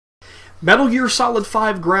Metal Gear Solid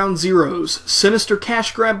 5 Ground Zeroes, Sinister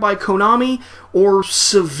cash grab by Konami, or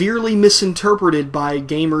severely misinterpreted by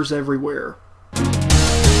gamers everywhere?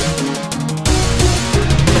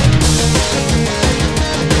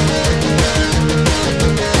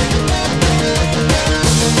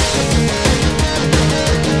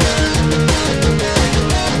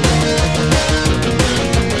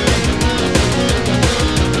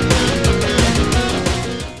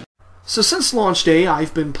 So since launch day,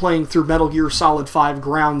 I've been playing through Metal Gear Solid 5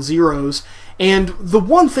 Ground Zeroes, and the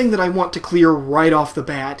one thing that I want to clear right off the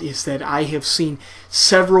bat is that I have seen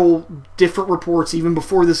several different reports, even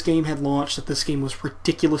before this game had launched, that this game was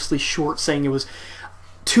ridiculously short, saying it was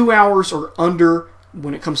 2 hours or under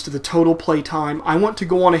when it comes to the total play time. I want to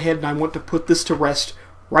go on ahead and I want to put this to rest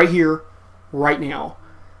right here, right now.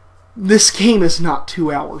 This game is not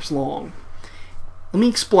 2 hours long. Let me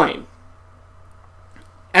explain.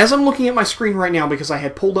 As I'm looking at my screen right now, because I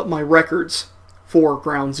had pulled up my records for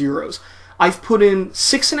Ground Zeroes, I've put in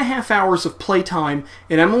 6.5 hours of playtime,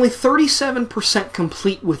 and I'm only 37%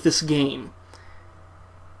 complete with this game.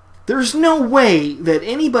 There's no way that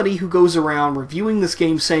anybody who goes around reviewing this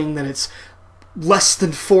game saying that it's less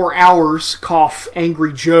than 4 hours, cough,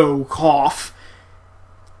 Angry Joe, cough,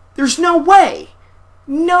 there's no way.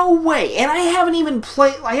 No way. And I haven't even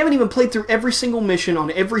played through every single mission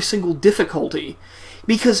on every single difficulty.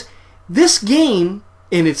 Because this game,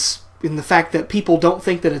 and it's in the fact that people don't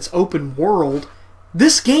think that it's open world,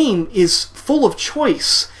 this game is full of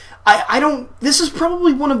choice. This is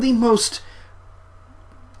probably one of the most,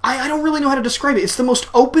 I don't really know how to describe it. It's the most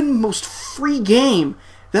open, most free game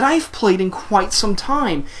that I've played in quite some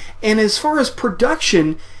time. And as far as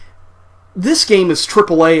production, this game is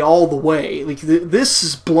AAA all the way. Like, this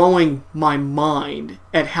is blowing my mind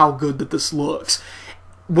at how good that this looks.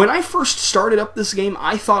 When I first started up this game,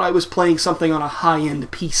 I thought I was playing something on a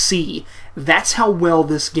high-end PC. That's how well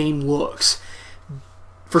this game looks.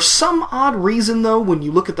 For some odd reason, though, when you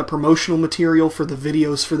look at the promotional material for the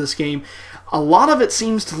videos for this game, a lot of it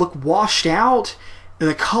seems to look washed out, and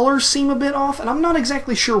the colors seem a bit off, and I'm not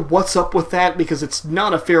exactly sure what's up with that, because it's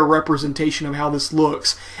not a fair representation of how this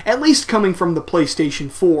looks, at least coming from the PlayStation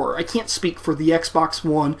 4. I can't speak for the Xbox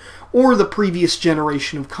One or the previous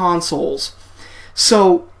generation of consoles.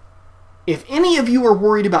 So, if any of you are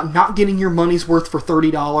worried about not getting your money's worth for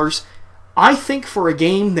 $30, I think for a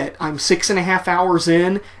game that I'm 6.5 hours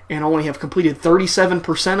in and only have completed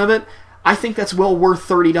 37% of it, I think that's well worth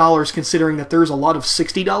 $30, considering that there's a lot of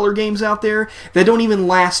 $60 games out there that don't even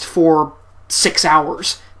last for 6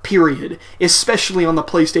 hours, period, especially on the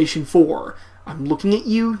PlayStation 4. I'm looking at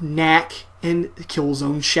you, Knack, and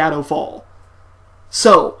Killzone Shadowfall.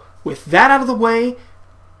 So, with that out of the way,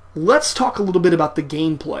 let's talk a little bit about the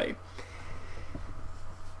gameplay.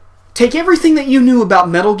 Take everything that you knew about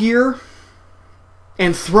Metal Gear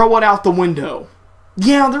and throw it out the window.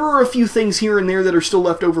 Yeah, there are a few things here and there that are still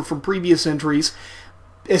left over from previous entries,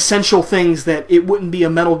 essential things that it wouldn't be a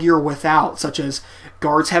Metal Gear without, such as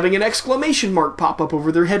guards having an exclamation mark pop up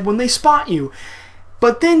over their head when they spot you.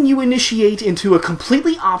 But then you initiate into a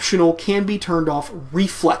completely optional, can-be-turned-off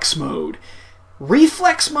reflex mode.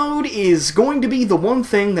 Reflex mode is going to be the one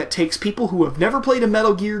thing that takes people who have never played a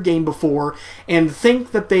Metal Gear game before and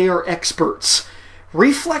think that they are experts.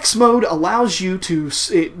 Reflex mode allows you to,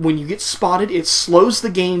 when you get spotted, it slows the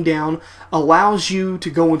game down, allows you to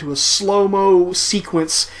go into a slow-mo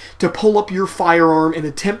sequence to pull up your firearm and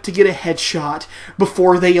attempt to get a headshot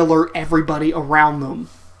before they alert everybody around them.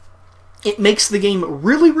 It makes the game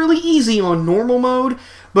really, really easy on normal mode,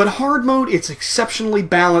 but hard mode, it's exceptionally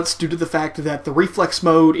balanced due to the fact that the reflex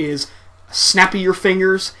mode is a snap of your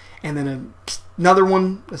fingers, and then another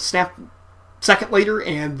one, a snap second later,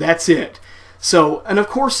 and that's it. So, and of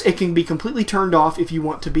course, it can be completely turned off if you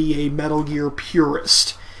want to be a Metal Gear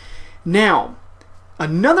purist. Now,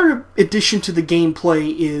 another addition to the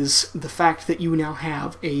gameplay is the fact that you now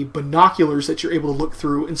have a binoculars that you're able to look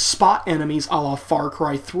through and spot enemies a la Far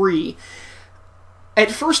Cry 3.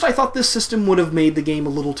 At first I thought this system would have made the game a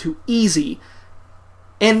little too easy,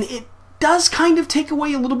 and it does kind of take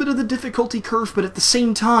away a little bit of the difficulty curve, but at the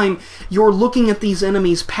same time, you're looking at these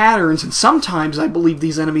enemies' patterns, and sometimes I believe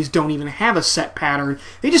these enemies don't even have a set pattern.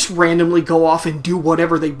 They just randomly go off and do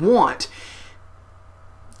whatever they want.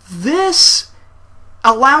 This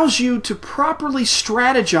allows you to properly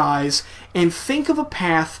strategize and think of a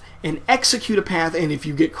path and execute a path, and if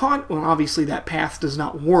you get caught, well, obviously that path does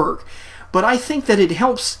not work. But I think that it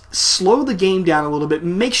helps slow the game down a little bit,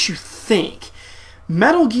 makes you think.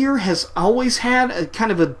 Metal Gear has always had a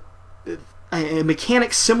kind of a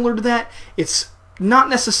mechanic similar to that. It's not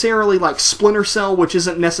necessarily like Splinter Cell, which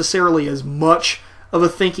isn't necessarily as much of a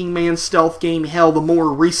thinking man stealth game. Hell, the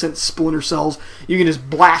more recent Splinter Cells, you can just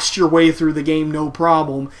blast your way through the game no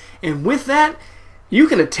problem. And with that, you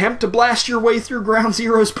can attempt to blast your way through Ground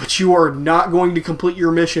Zeroes, but you are not going to complete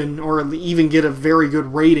your mission or even get a very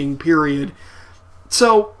good rating, period.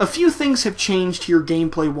 So, a few things have changed here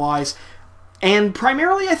gameplay-wise, and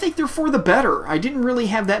primarily I think they're for the better. I didn't really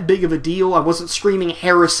have that big of a deal. I wasn't screaming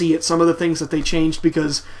heresy at some of the things that they changed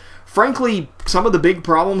because, frankly, some of the big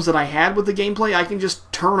problems that I had with the gameplay I can just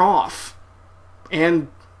turn off. And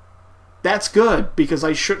that's good, because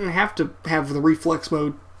I shouldn't have to have the reflex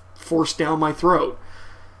mode forced down my throat.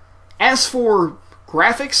 As for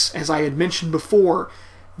graphics, as I had mentioned before,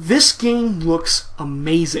 this game looks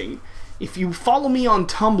amazing. If you follow me on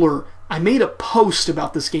Tumblr, I made a post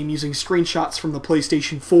about this game using screenshots from the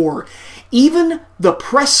PlayStation 4. Even the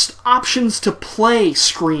press options to play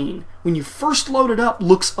screen, when you first load it up,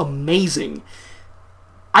 looks amazing.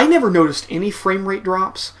 I never noticed any frame rate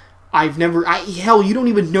drops. Hell, you don't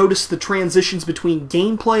even notice the transitions between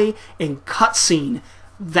gameplay and cutscene.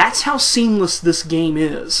 That's how seamless this game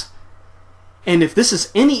is. And if this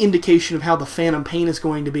is any indication of how the Phantom Pain is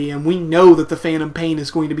going to be, and we know that the Phantom Pain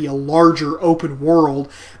is going to be a larger open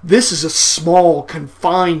world, this is a small,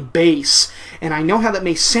 confined base. And I know how that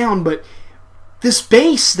may sound, but this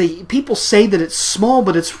base, people say that it's small,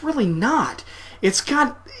 but it's really not. It's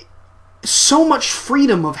got so much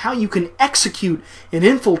freedom of how you can execute an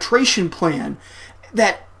infiltration plan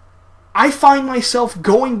that I find myself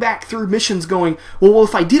going back through missions going, well,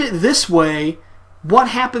 if I did it this way, what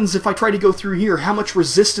happens if I try to go through here? How much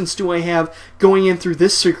resistance do I have going in through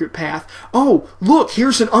this secret path? Oh, look,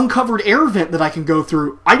 here's an uncovered air vent that I can go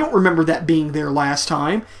through. I don't remember that being there last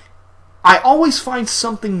time. I always find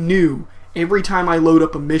something new every time I load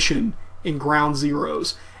up a mission in Ground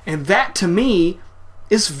Zeroes. And that, to me,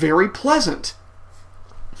 is very pleasant.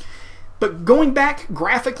 But going back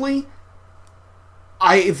graphically,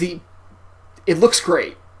 it looks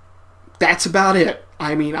great. That's about it.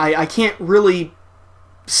 I mean, I can't really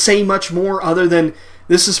say much more other than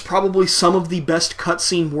this is probably some of the best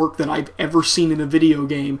cutscene work that I've ever seen in a video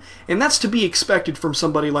game, and that's to be expected from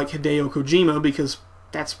somebody like Hideo Kojima because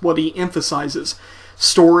that's what he emphasizes.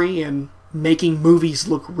 Story and making movies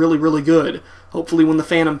look really, really good. Hopefully when the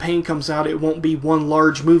Phantom Pain comes out, it won't be one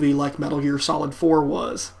large movie like Metal Gear Solid 4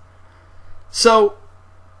 was. So,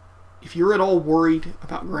 if you're at all worried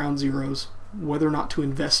about Ground Zeroes, whether or not to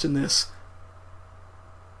invest in this,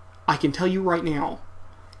 I can tell you right now,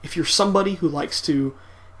 if you're somebody who likes to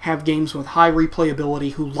have games with high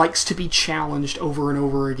replayability, who likes to be challenged over and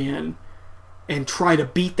over again, and try to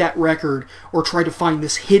beat that record, or try to find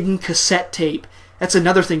this hidden cassette tape, that's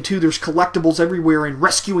another thing too, there's collectibles everywhere, and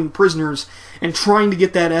rescuing prisoners, and trying to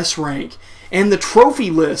get that S rank. And the trophy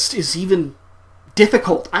list is even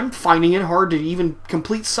difficult. I'm finding it hard to even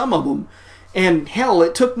complete some of them. And hell,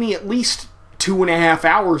 it took me at least 2.5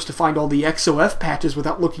 hours to find all the XOF patches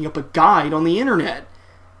without looking up a guide on the internet.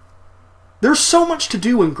 There's so much to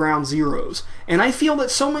do in Ground Zeroes, and I feel that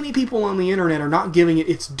so many people on the internet are not giving it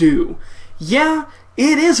its due. Yeah,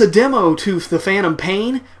 it is a demo to the Phantom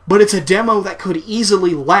Pain, but it's a demo that could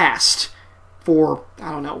easily last for, I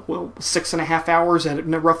don't know, well, 6.5 hours at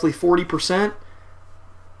roughly 40%. It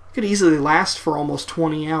could easily last for almost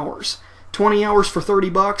 20 hours. 20 hours for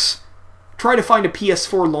 $30? Try to find a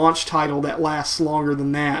PS4 launch title that lasts longer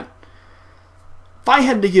than that. If I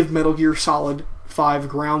had to give Metal Gear Solid 5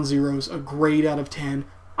 Ground Zeroes a grade out of 10,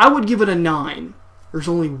 I would give it a 9. There's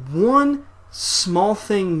only one small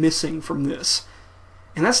thing missing from this,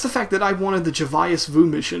 and that's the fact that I wanted the Javius Vu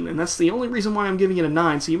mission, and that's the only reason why I'm giving it a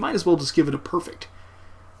 9, so you might as well just give it a perfect.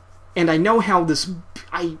 And I know how this...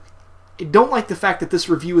 I don't like the fact that this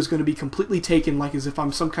review is going to be completely taken like as if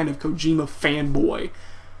I'm some kind of Kojima fanboy.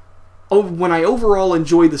 Oh, when I overall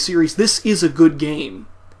enjoy the series, this is a good game.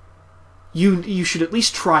 You should at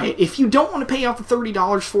least try it. If you don't want to pay out the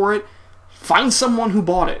 $30 for it, find someone who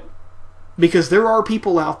bought it. Because there are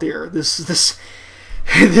people out there. This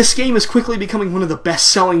game is quickly becoming one of the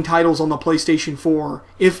best-selling titles on the PlayStation 4.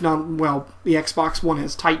 If not, well, the Xbox One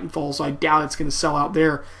has Titanfall, so I doubt it's going to sell out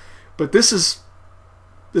there. But this is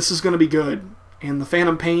going to be good. And the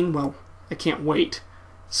Phantom Pain, well, I can't wait.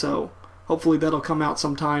 So, hopefully that'll come out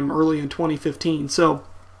sometime early in 2015. So,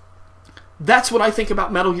 that's what I think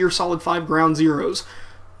about Metal Gear Solid 5 Ground Zeroes.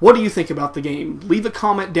 What do you think about the game? Leave a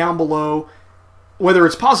comment down below. Whether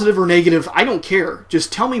it's positive or negative, I don't care.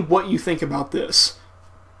 Just tell me what you think about this.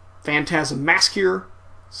 Phantasm Mask here,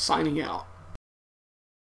 signing out.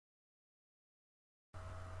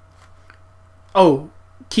 Oh,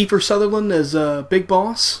 Kiefer Sutherland as Big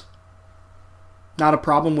Boss? Not a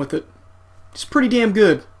problem with it. It's pretty damn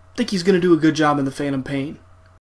good. think he's going to do a good job in The Phantom Pain.